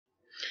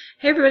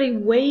Hey everybody,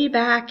 way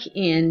back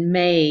in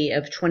May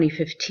of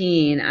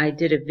 2015, I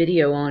did a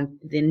video on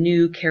the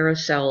new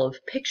carousel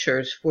of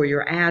pictures for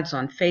your ads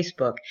on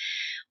Facebook.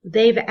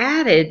 They've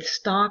added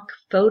stock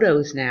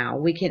photos now.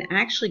 We can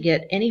actually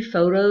get any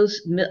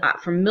photos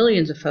from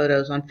millions of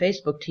photos on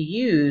Facebook to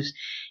use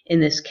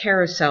in this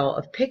carousel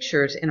of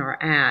pictures in our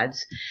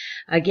ads.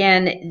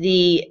 Again,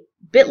 the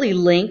bit.ly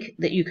link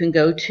that you can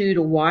go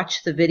to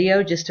watch the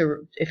video,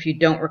 if you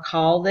don't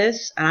recall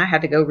this, and I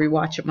had to go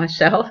rewatch it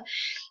myself,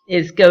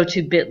 is go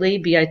to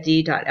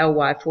bit.ly/FB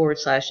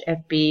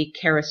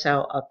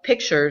carousel of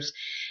pictures,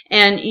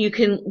 and you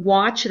can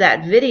watch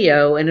that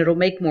video and it'll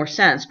make more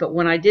sense. But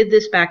when I did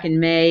this back in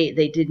May,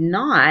 they did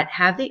not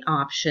have the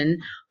option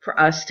for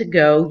us to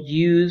go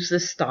use the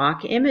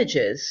stock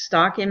images.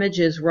 Stock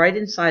images right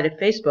inside of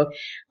Facebook,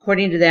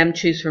 according to them,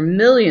 choose from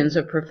millions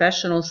of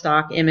professional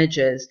stock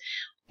images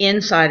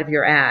inside of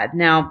your ad.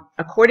 Now,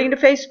 according to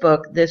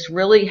Facebook, this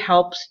really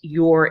helps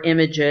your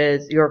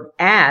images, your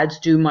ads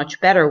do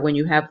much better when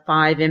you have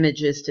 5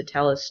 images to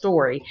tell a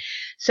story.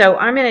 So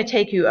I'm going to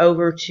take you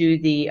over to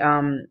the,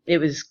 it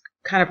was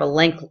kind of a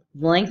lengthy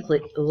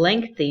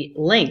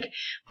link,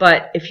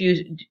 but if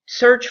you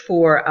search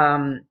for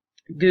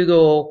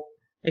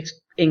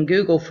in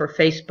Google for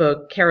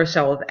Facebook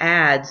Carousel of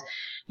Ads,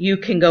 you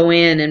can go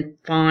in and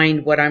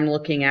find what I'm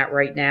looking at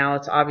right now.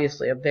 It's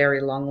obviously a very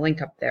long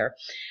link up there.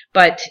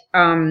 But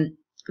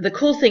the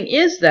cool thing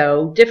is,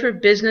 though,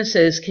 different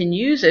businesses can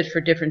use it for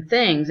different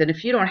things. And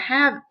if you don't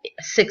have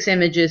 6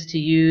 images to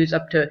use,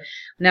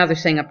 now they're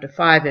saying up to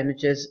 5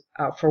 images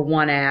for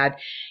one ad,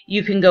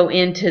 you can go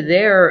into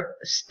their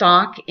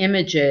stock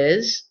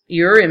images,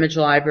 your image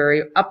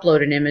library,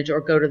 upload an image,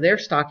 or go to their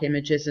stock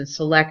images and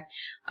select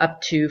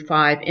up to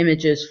 5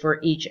 images for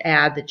each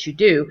ad that you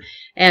do.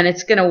 And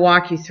it's going to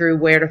walk you through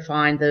where to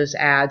find those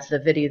ads, the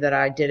video that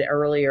I did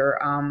earlier,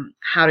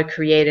 how to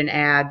create an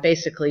ad.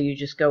 Basically, you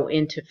just go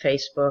into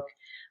Facebook.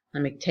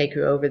 Let me take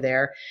you over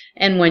there.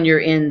 And when you're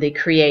in the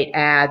create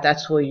ad,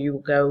 that's where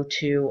you go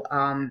to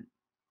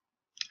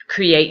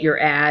create your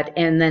ad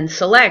and then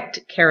select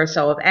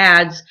Carousel of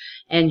Ads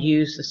and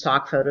use the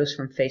stock photos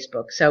from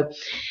Facebook. So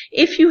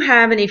if you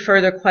have any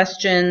further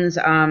questions,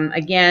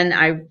 again,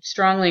 I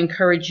strongly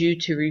encourage you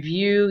to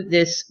review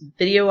this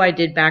video I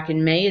did back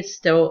in May. It's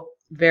still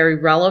very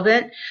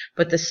relevant,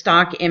 but the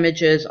stock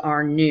images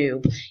are new.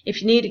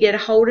 If you need to get a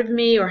hold of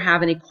me or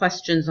have any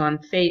questions on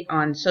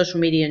social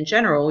media in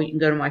general, you can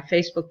go to my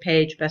Facebook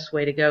page. Best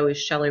way to go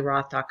is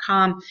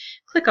ShellyRoth.com.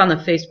 Click on the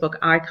Facebook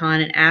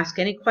icon and ask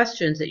any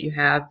questions that you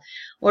have.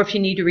 Or if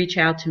you need to reach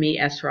out to me,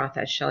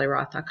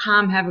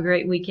 sroth@ShellyRoth.com. Have a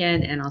great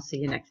weekend, and I'll see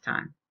you next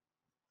time.